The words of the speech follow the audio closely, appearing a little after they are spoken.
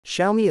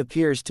Xiaomi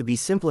appears to be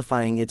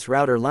simplifying its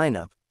router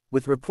lineup,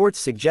 with reports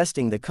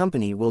suggesting the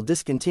company will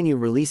discontinue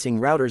releasing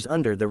routers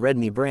under the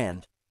Redmi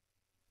brand.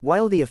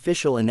 While the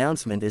official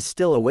announcement is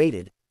still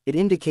awaited, it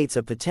indicates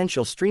a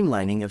potential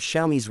streamlining of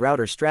Xiaomi's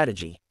router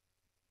strategy.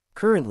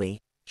 Currently,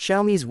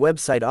 Xiaomi's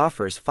website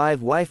offers 5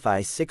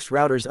 Wi-Fi 6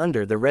 routers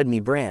under the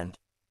Redmi brand.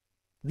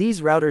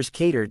 These routers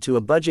cater to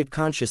a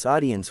budget-conscious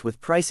audience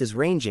with prices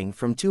ranging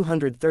from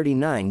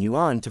 239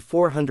 yuan to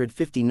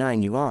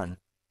 459 yuan.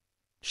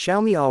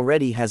 Xiaomi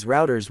already has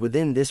routers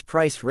within this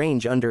price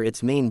range under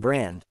its main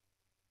brand.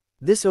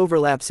 This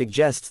overlap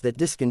suggests that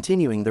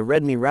discontinuing the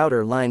Redmi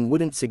router line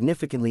wouldn't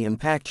significantly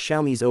impact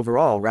Xiaomi's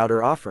overall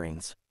router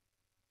offerings.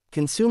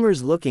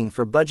 Consumers looking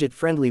for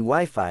budget-friendly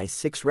Wi-Fi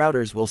 6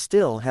 routers will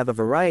still have a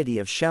variety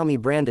of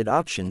Xiaomi-branded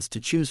options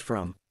to choose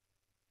from.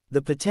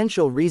 The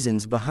potential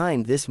reasons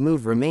behind this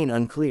move remain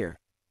unclear.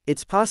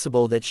 It's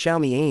possible that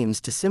Xiaomi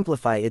aims to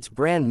simplify its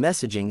brand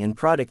messaging and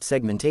product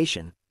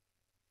segmentation.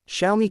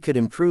 Xiaomi could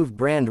improve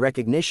brand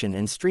recognition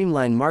and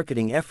streamline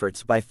marketing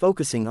efforts by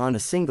focusing on a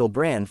single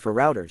brand for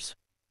routers.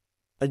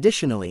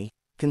 Additionally,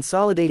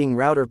 consolidating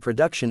router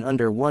production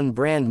under one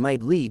brand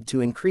might lead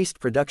to increased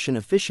production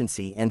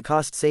efficiency and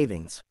cost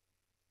savings.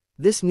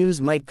 This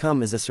news might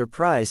come as a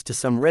surprise to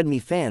some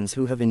Redmi fans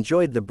who have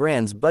enjoyed the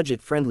brand's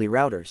budget-friendly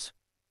routers.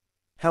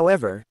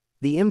 However,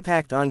 the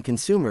impact on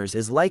consumers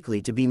is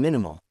likely to be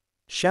minimal.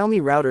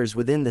 Xiaomi routers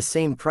within the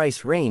same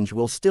price range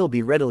will still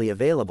be readily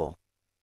available.